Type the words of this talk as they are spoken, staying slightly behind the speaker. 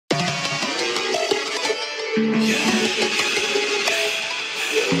I don't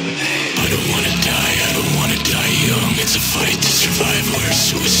wanna die, I don't wanna die young. It's a fight to survive, we're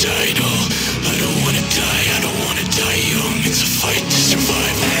suicidal. I don't wanna die, I don't wanna die young. It's a fight to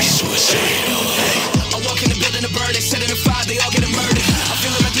survive, we're suicidal. I walk in the building to burn it, set it on fire, they all get murdered. I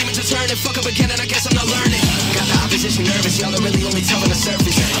feel like my demons are turning, fuck up again and I guess I'm not learning. Got the opposition nervous, y'all are really